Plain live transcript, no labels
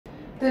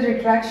The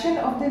retraction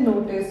of the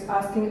notice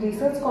asking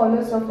research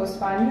scholars of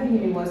Osmania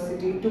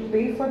University to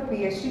pay for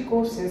PhD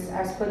courses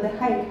as per the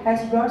hike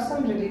has brought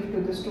some relief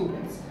to the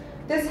students.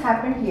 This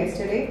happened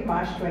yesterday,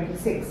 March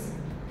 26.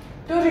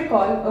 To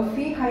recall, a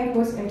fee hike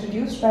was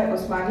introduced by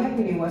Osmania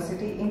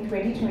University in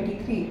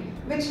 2023,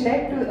 which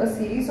led to a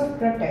series of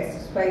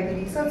protests by the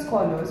research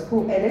scholars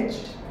who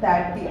alleged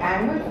that the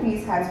annual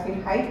fees has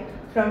been hiked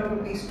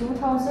from Rs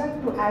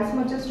 2,000 to as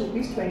much as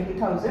Rs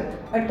 20,000,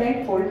 a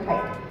tenfold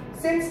hike.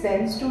 Since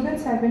then,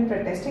 students have been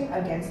protesting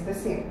against the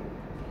same.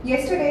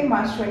 Yesterday,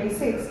 March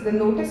 26, the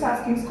notice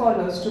asking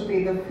scholars to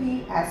pay the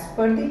fee as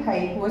per the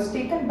hike was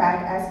taken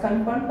back as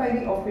confirmed by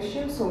the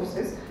official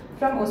sources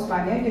from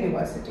Osmania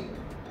University,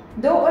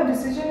 though a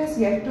decision is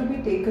yet to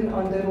be taken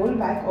on the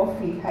rollback of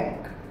fee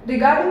hike.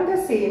 Regarding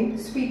the same,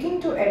 speaking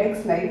to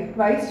edX Live,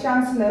 Vice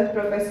Chancellor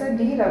Professor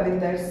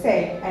Ravinder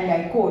said, and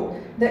I quote,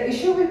 "The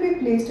issue will be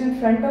placed in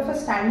front of a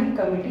standing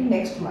committee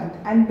next month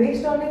and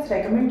based on its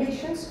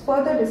recommendations,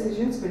 further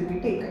decisions will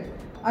be taken."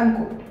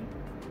 Unquote.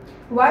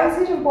 Why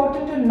is it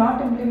important to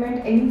not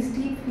implement any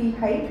steep fee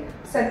hike?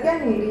 Satya,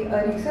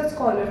 a research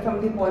scholar from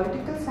the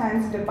Political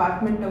Science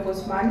Department of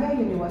Osmania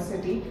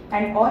University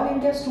and All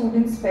India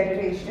Students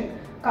Federation,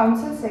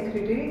 Council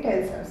Secretary,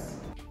 tells us.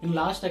 In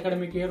last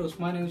academic year,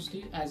 Osmania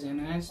University has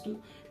enhanced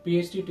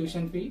PhD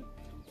tuition fee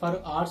for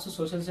Arts,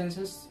 Social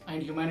Sciences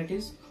and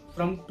Humanities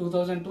from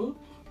 2,000 to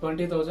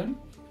 20,000.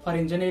 For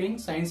Engineering,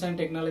 Science and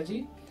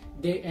Technology,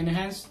 they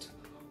enhanced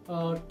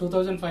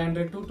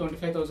 2,500 to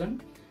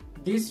 25,000.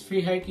 This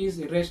fee hike is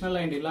irrational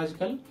and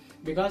illogical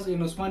because in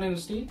Osmania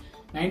University,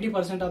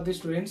 90% of the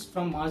students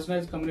from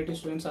marginalized community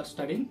students are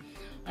studying,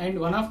 and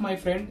one of my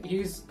friend,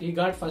 he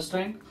got first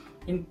rank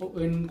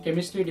in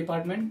chemistry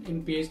department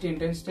in PhD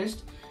entrance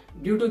test.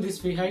 Due to this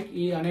fee hike,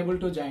 he unable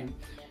to join,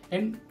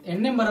 and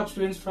n number of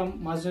students from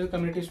marginal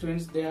community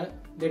students they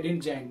didn't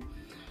join.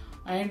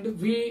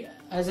 And we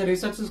as a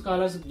research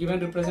scholars given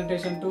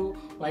representation to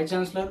Vice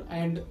Chancellor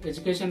and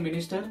Education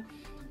Minister,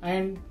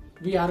 and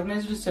we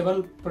organized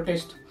several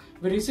protests.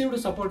 We received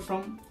support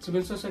from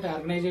civil society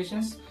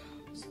organizations,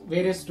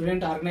 various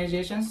student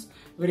organizations.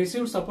 We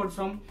received support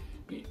from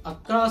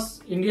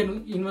across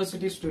Indian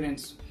university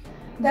students.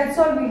 That's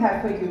all we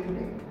have for you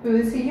today. We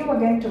will see you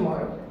again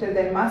tomorrow. Till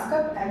then, mask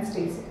up and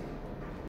stay safe.